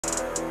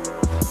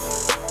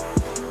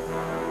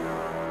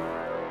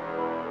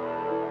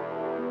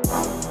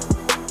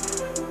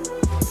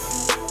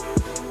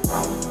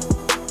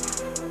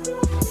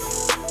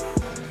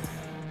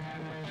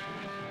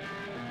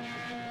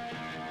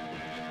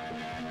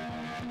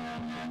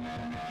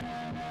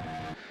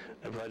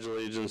I pledge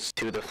allegiance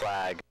to the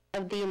flag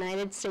of the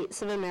United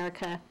States of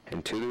America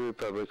and to the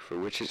republic for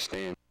which it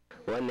stands,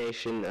 one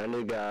nation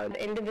under God,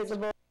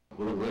 indivisible,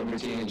 with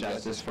liberty and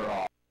justice for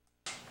all.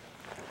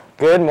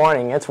 Good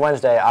morning. It's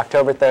Wednesday,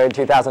 October 3rd,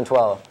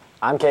 2012.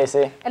 I'm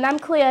Casey. And I'm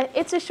Clea.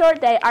 It's a short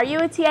day. Are you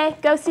a TA?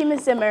 Go see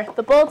Ms. Zimmer.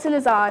 The bulletin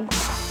is on.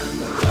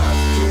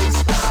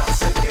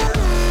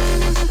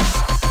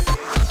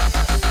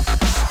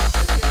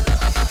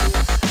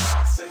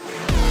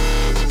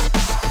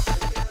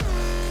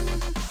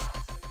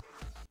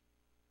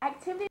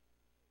 Activity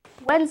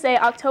Wednesday,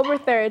 October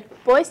 3rd.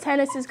 Boys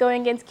tennis is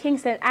going against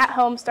Kingston at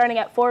home starting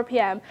at 4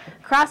 p.m.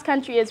 Cross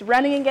country is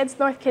running against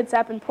North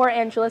Kitsap in Port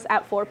Angeles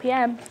at 4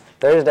 p.m.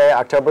 Thursday,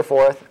 October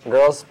 4th,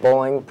 girls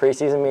bowling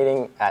preseason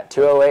meeting at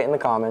 2:08 in the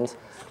Commons.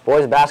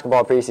 Boys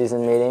basketball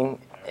preseason meeting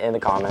in the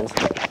Commons.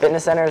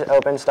 Fitness center is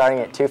open starting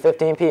at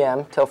 2:15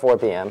 p.m. till 4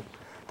 p.m.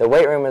 The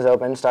weight room is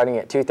open starting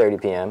at 2:30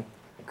 p.m.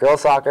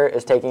 Girls soccer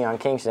is taking on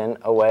Kingston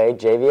away,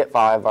 JV at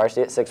 5,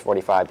 varsity at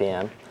 6:45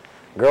 p.m.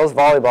 Girls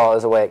volleyball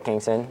is away at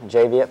Kingston,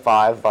 JV at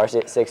 5, varsity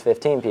at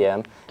 6:15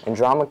 p.m. And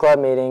drama club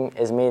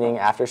meeting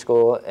after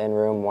school in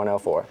room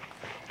 104.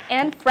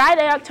 And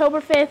Friday,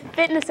 October 5th,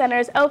 Fitness Center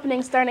is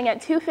opening starting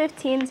at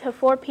 2:15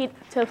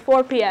 to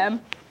 4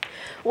 p.m.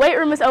 Weight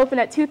room is open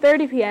at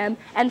 2:30 p.m.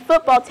 And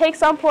football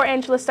takes on Port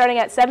Angeles starting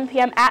at 7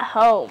 p.m. at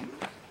home.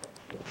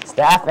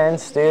 Staff and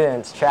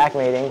students track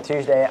meeting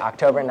Tuesday,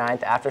 October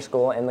 9th after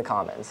school in the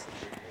Commons.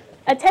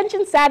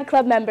 Attention SAD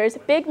Club members,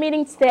 big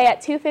meeting today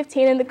at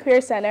 2:15 in the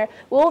Career Center.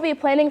 We will be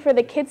planning for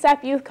the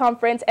Kitsap Youth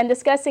Conference and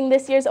discussing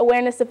this year's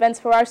awareness events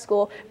for our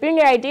school. Bring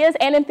your ideas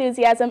and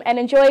enthusiasm and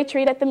enjoy a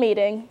treat at the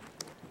meeting.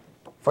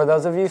 For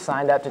those of you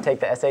signed up to take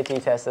the SAT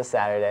test this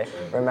Saturday,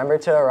 remember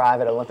to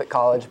arrive at Olympic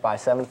College by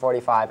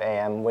 7:45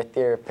 a.m. with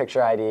your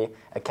picture ID,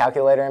 a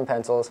calculator and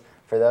pencils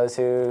for those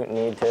who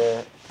need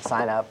to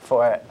sign up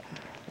for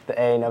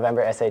a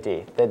November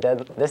SAT.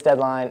 This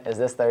deadline is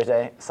this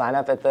Thursday. Sign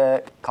up at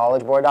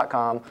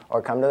thecollegeboard.com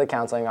or come to the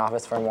counseling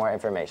office for more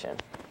information.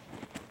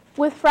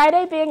 With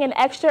Friday being an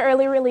extra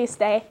early release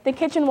day, the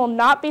kitchen will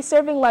not be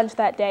serving lunch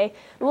that day.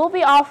 We will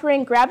be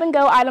offering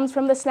grab-and-go items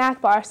from the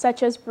snack bar,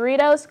 such as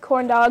burritos,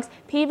 corn dogs,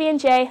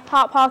 PB&J,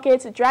 Hot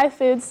Pockets, dry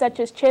foods such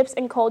as chips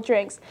and cold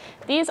drinks.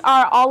 These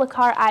are a la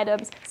carte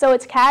items, so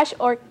it's cash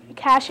or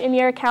cash in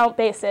your account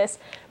basis.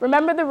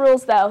 Remember the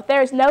rules though,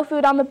 there is no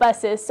food on the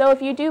buses, so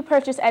if you do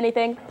purchase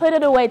anything, put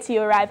it away till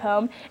you arrive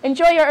home.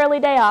 Enjoy your early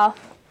day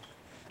off.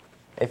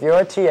 If you're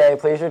a TA,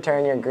 please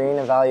return your green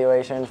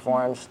evaluation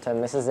forms to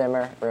Mrs.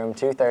 Zimmer, room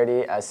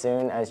 230, as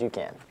soon as you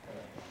can.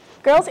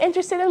 Girls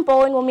interested in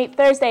bowling will meet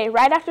Thursday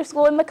right after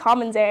school in the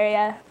Commons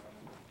area.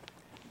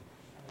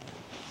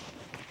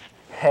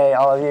 Hey,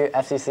 all of you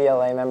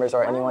FCCLA members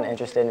or anyone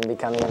interested in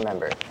becoming a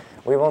member.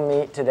 We will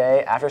meet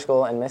today after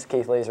school in Miss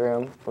Keithley's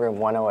room, room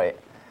 108.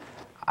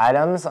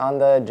 Items on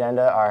the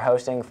agenda are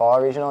hosting fall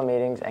regional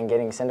meetings and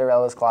getting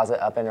Cinderella's Closet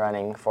up and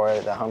running for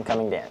the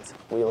homecoming dance.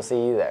 We will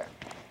see you there.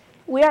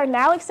 We are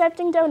now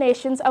accepting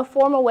donations of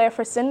formal wear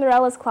for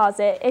Cinderella's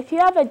Closet. If you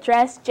have a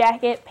dress,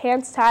 jacket,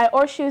 pants, tie,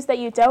 or shoes that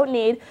you don't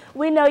need,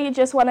 we know you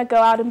just want to go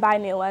out and buy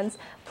new ones.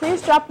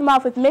 Please drop them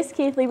off with Miss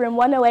Keithley, room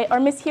 108,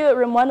 or Miss Hewitt,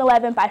 room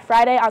 111 by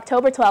Friday,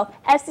 October 12th.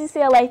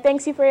 FCCLA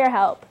thanks you for your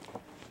help.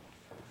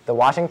 The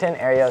Washington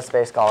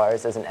Aerospace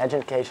Scholars is an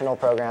educational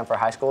program for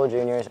high school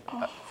juniors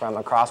from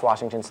across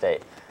Washington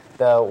State.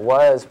 The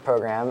WAS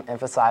program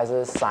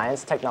emphasizes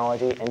science,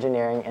 technology,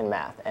 engineering, and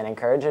math, and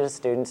encourages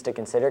students to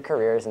consider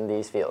careers in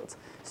these fields.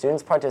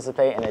 Students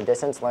participate in a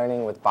distance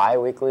learning with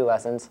bi-weekly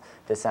lessons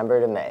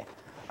December to May.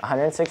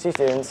 160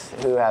 students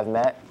who have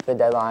met the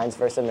deadlines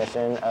for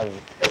submission of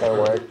their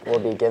work will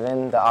be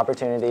given the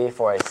opportunity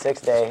for a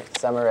 6-day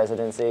summer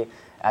residency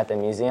at the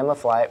Museum of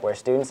Flight, where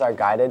students are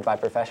guided by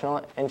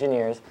professional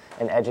engineers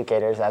and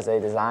educators as they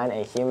design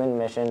a human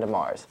mission to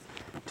Mars.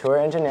 Tour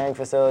engineering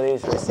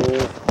facilities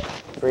receive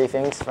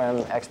briefings from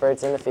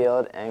experts in the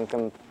field and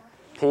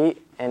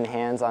compete in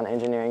hands-on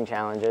engineering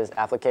challenges.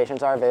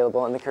 Applications are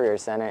available in the Career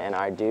Center and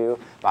are due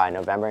by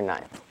November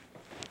 9th.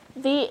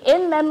 The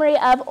In Memory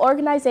Of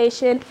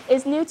organization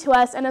is new to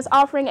us and is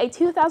offering a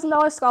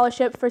 $2,000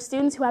 scholarship for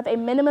students who have a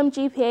minimum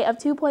GPA of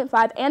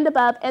 2.5 and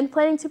above and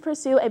planning to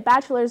pursue a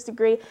bachelor's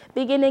degree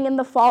beginning in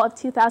the fall of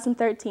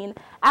 2013.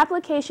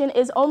 Application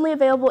is only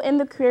available in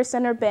the Career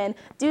Center bin.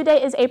 Due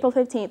date is April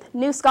 15th.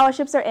 New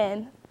scholarships are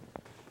in.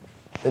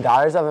 The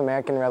Daughters of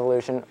American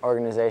Revolution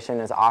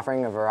organization is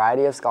offering a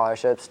variety of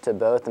scholarships to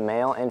both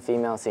male and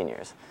female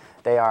seniors.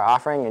 They are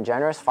offering a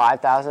generous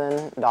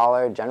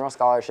 $5,000 general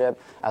scholarship,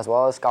 as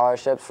well as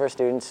scholarships for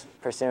students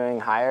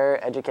pursuing higher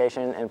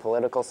education in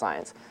political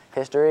science,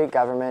 history,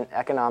 government,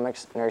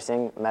 economics,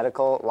 nursing,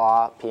 medical,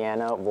 law,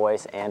 piano,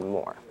 voice, and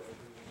more.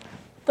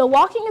 The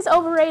Walking is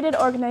Overrated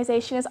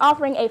organization is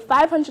offering a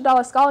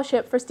 $500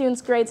 scholarship for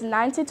students grades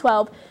 9 to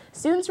 12.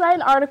 Students write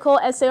an article,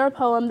 essay, or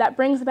poem that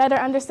brings better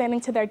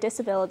understanding to their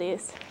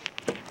disabilities.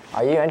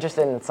 Are you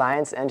interested in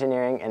science,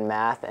 engineering, and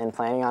math and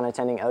planning on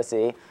attending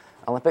OC?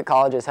 Olympic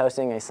College is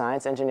hosting a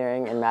Science,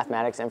 Engineering, and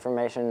Mathematics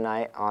Information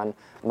Night on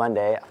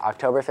Monday,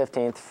 October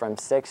 15th from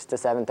 6 to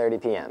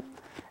 7:30 p.m.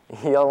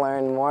 You'll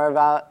learn more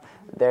about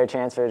their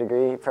transfer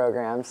degree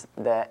programs,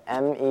 the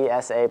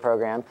MESA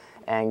program,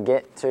 and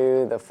get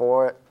to the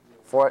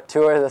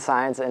tour of the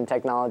science and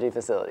technology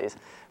facilities.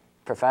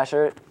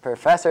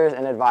 Professors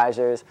and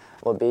advisors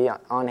will be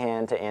on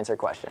hand to answer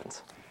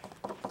questions.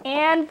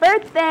 And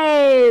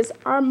birthdays,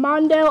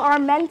 Armando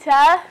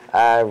Armenta.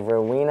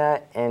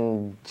 Rowena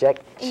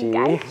Ngaichi.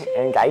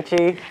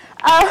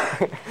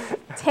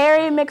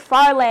 Terry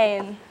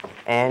McFarlane.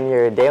 And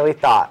your daily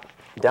thought,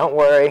 don't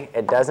worry,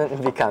 it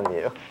doesn't become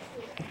you.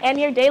 And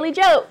your daily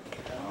joke.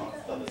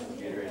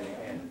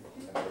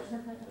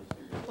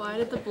 Why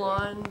did the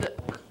blonde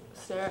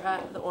stare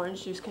at the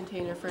orange juice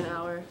container for an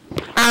hour?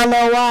 I don't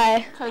know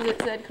why. Because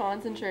it said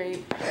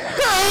concentrate.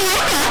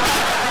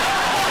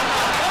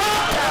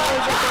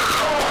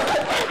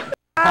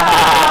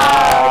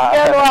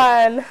 Good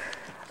one.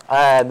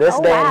 This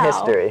day in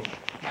history.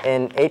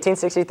 In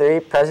 1863,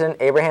 President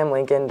Abraham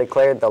Lincoln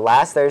declared the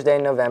last Thursday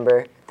in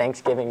November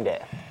Thanksgiving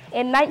Day.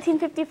 In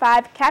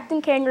 1955,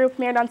 Captain Kangaroo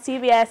premiered on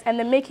CBS and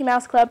the Mickey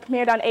Mouse Club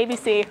premiered on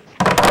ABC.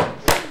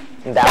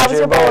 That was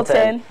your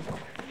bulletin.